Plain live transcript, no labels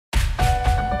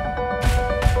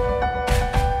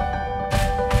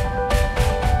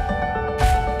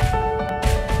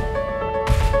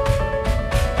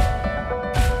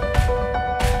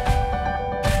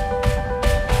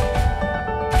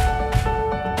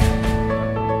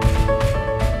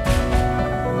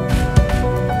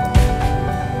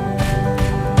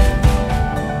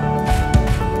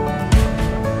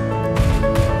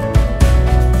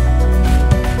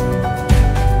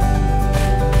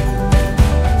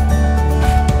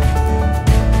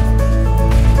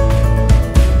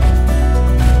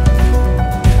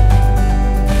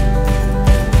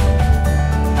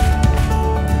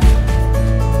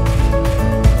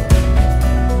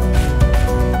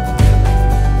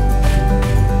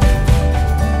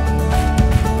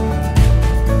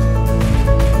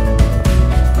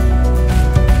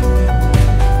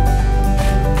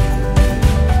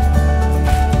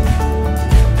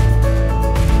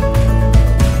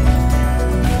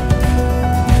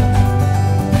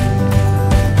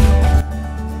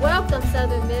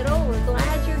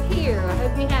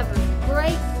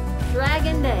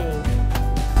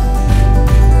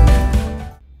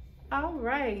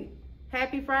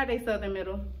Friday, Southern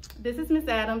Middle. This is Miss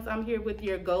Adams. I'm here with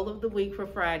your goal of the week for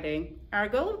Friday. Our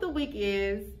goal of the week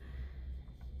is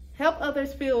help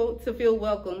others feel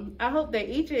welcome. I hope that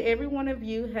each and every one of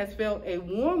you has felt a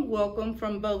warm welcome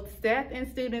from both staff and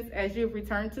students as you've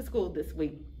returned to school this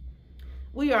week.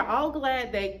 We are all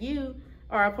glad that you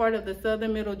are a part of the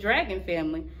Southern Middle Dragon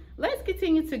family. Let's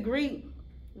continue to greet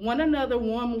one another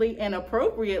warmly and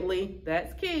appropriately,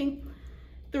 that's key,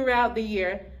 throughout the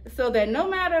year, so that no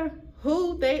matter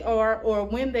who they are or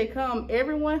when they come,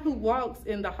 everyone who walks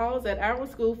in the halls at our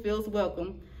school feels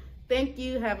welcome. Thank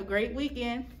you. Have a great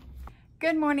weekend.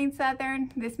 Good morning,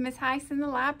 Southern. This is Miss Heiss in the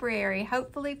library.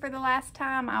 Hopefully for the last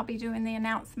time, I'll be doing the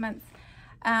announcements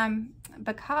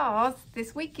because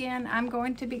this weekend I'm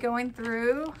going to be going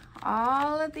through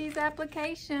all of these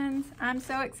applications. I'm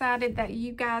so excited that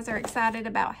you guys are excited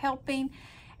about helping,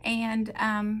 and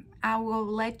I will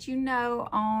let you know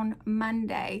on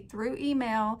Monday through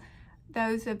email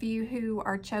those of you who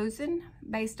are chosen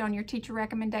based on your teacher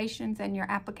recommendations and your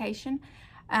application.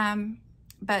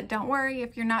 But don't worry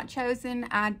if you're not chosen.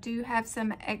 I do have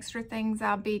some extra things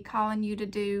I'll be calling you to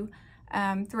do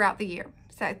throughout the year.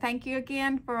 So thank you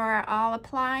again for all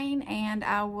applying, and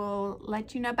I will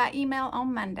let you know by email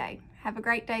on Monday. Have a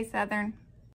great day, Southern.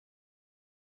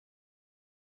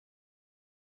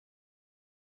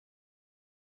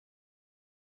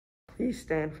 Please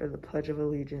stand for the Pledge of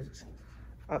Allegiance.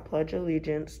 I pledge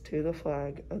allegiance to the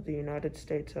flag of the United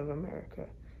States of America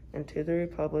and to the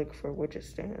republic for which it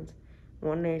stands,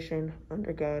 one nation,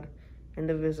 under God,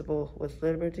 indivisible, with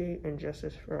liberty and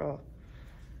justice for all.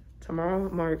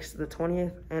 Tomorrow marks the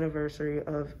 20th anniversary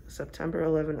of September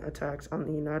 11 attacks on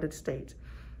the United States.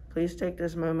 Please take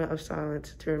this moment of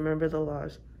silence to remember the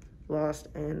lives lost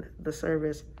and the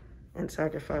service and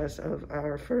sacrifice of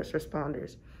our first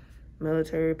responders,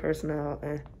 military personnel,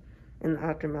 and in the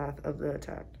aftermath of the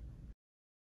attack.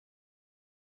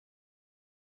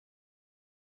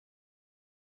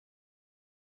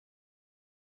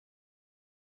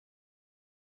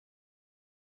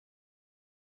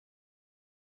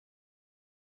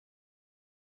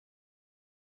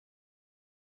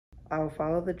 I will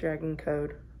follow the Dragon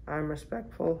Code. I am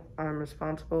respectful, I am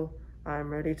responsible, I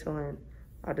am ready to learn.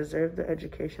 I deserve the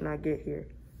education I get here.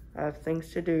 I have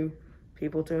things to do,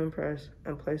 people to impress,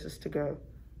 and places to go.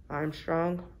 I am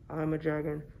strong, I am a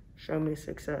dragon. Show me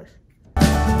success.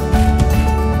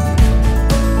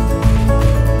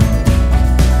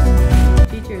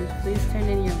 Teachers, please turn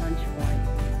in your lunch form.